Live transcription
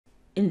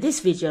In this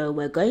video,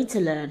 we're going to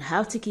learn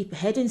how to keep a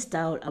heading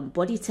style and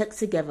body text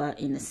together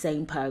in the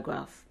same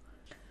paragraph.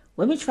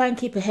 When we try and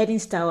keep a heading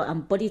style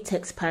and body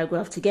text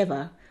paragraph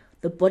together,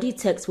 the body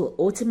text will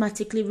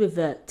automatically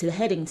revert to the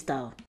heading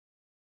style.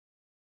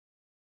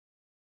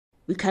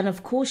 We can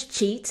of course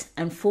cheat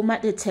and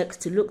format the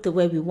text to look the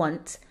way we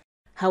want.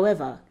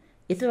 However,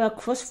 if there are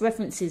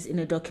cross-references in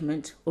a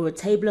document or a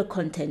table of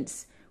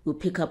contents, we'll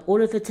pick up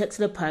all of the text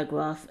of the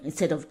paragraph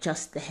instead of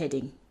just the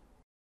heading.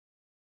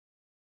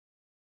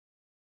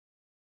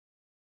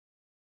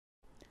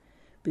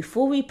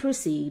 Before we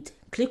proceed,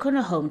 click on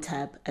the Home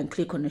tab and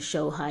click on the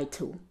Show High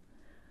tool.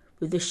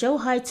 With the Show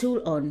High tool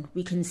on,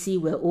 we can see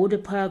where all the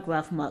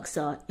paragraph marks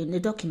are in the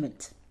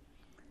document.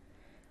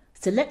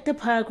 Select the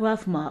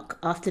paragraph mark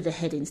after the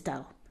heading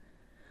style.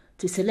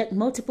 To select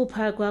multiple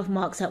paragraph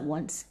marks at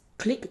once,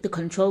 click the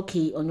Control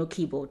key on your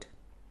keyboard.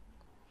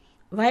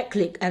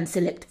 Right-click and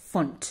select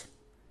Font.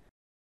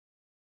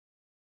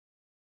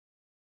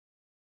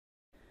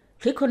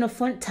 Click on the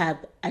Font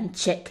tab and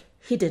check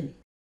Hidden.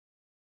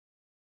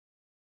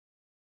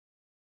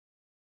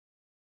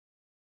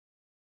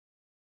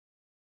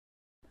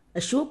 A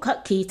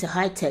shortcut key to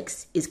hide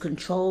text is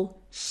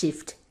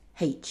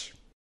Ctrl-Shift-H.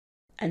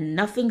 And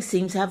nothing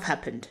seems to have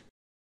happened.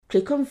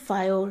 Click on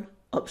File,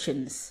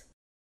 Options.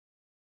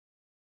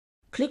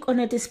 Click on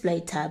the Display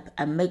tab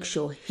and make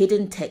sure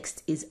Hidden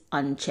Text is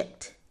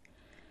unchecked.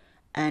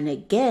 And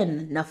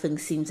again, nothing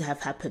seems to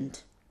have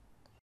happened.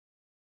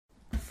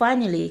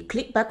 Finally,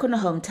 click back on the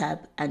Home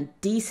tab and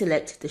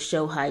deselect the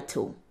Show High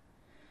tool.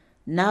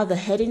 Now the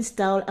heading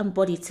style and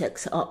body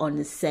text are on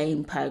the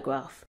same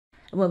paragraph.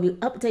 And when we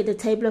update the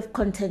table of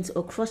contents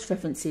or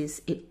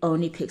cross-references, it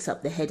only picks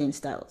up the heading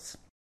styles.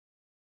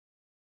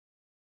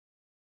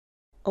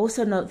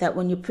 Also note that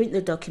when you print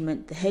the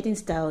document, the heading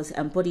styles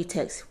and body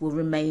text will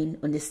remain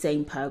on the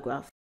same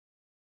paragraph.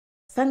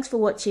 Thanks for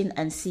watching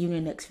and see you in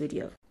the next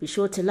video. Be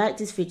sure to like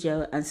this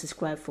video and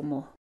subscribe for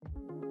more.